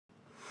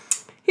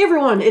Hey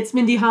everyone, it's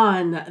Mindy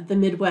Hahne, the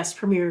Midwest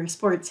premier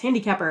sports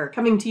handicapper,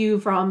 coming to you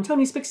from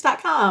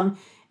TonySpicks.com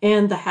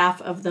and the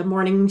half of the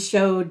morning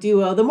show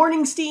duo, The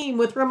Morning Steam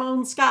with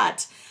Ramon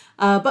Scott.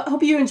 But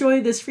hope you enjoy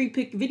this free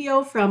pick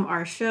video from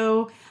our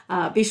show.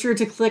 Be sure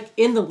to click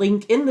in the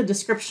link in the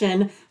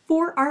description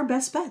for our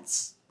best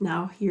bets.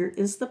 Now here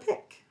is the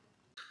pick.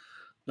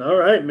 All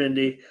right,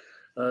 Mindy.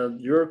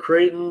 Your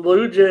Creighton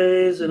Blue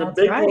Jays and a That's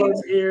big right. one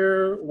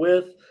here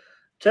with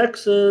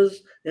Texas.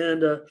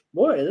 And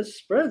boy, this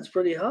spread's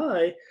pretty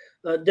high.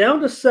 Down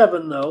to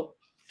 7, though.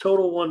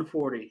 Total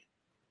 140.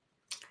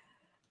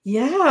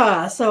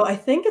 Yeah, so I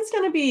think it's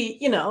going to be,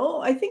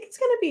 I think it's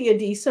going to be a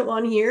decent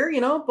one here.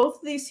 Both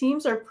of these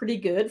teams are pretty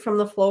good from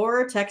the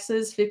floor.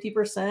 Texas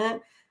 50%,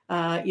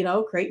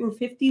 Creighton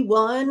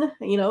 51,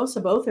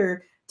 so both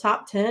are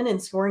top 10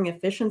 in scoring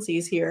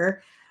efficiencies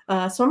here.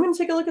 So I'm going to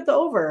take a look at the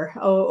over.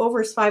 Oh,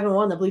 over is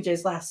 5-1. The Blue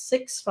Jays last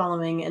 6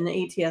 following an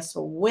ATS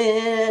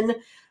win.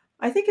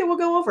 I think it will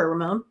go over,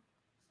 Ramon.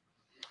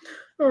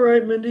 All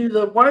right, Mindy.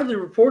 The widely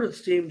reported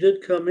steam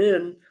did come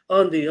in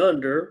on the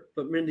under,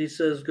 but Mindy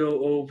says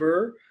go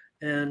over.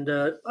 And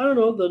I don't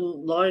know. The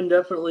line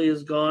definitely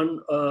has gone,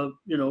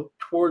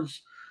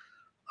 towards,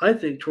 I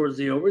think, towards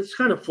the over. It's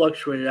kind of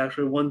fluctuated,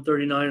 actually,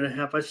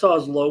 139.5. I saw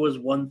as low as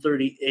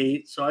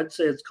 138, so I'd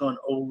say it's gone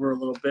over a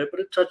little bit,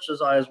 but it touched as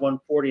high as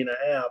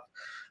 140.5.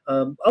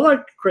 I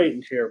like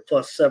Creighton here,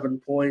 plus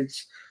 7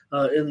 points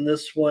in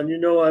this one.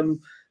 I'm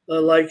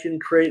liking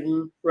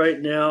Creighton right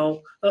now,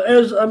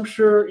 as I'm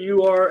sure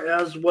you are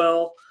as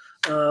well.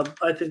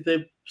 I think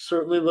they've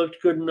certainly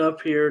looked good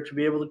enough here to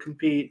be able to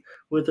compete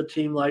with a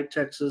team like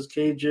Texas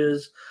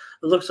Cages.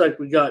 It looks like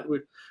we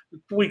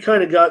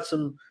kind of got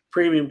some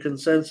premium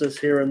consensus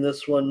here in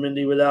this one,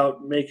 Mindy,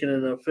 without making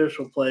an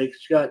official play.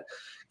 Because you got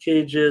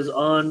Cages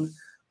on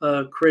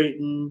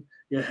Creighton.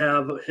 You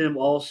have him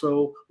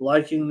also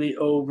liking the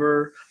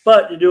over,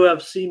 but you do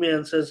have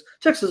C-Man says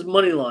Texas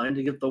money line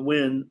to get the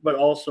win, but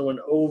also an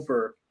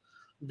over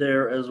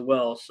there as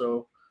well.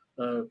 So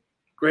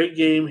great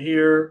game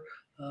here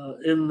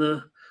in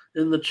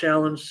the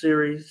challenge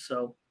series.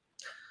 So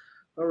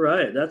all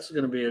right, that's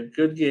going to be a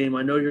good game.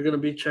 I know you're going to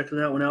be checking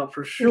that one out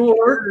for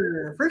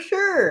sure. For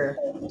sure.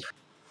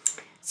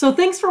 So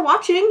thanks for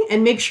watching,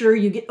 and make sure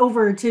you get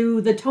over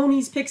to the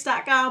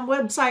Tony'sPicks.com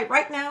website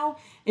right now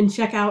and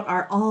check out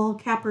our All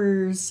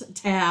Cappers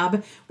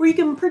tab, where you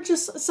can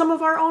purchase some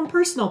of our own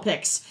personal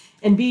picks.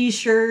 And be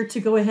sure to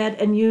go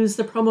ahead and use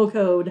the promo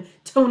code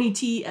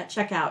TonyT at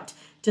checkout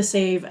to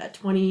save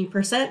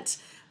 20%.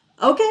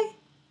 Okay,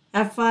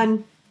 have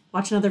fun.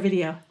 Watch another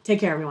video. Take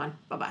care, everyone.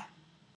 Bye-bye.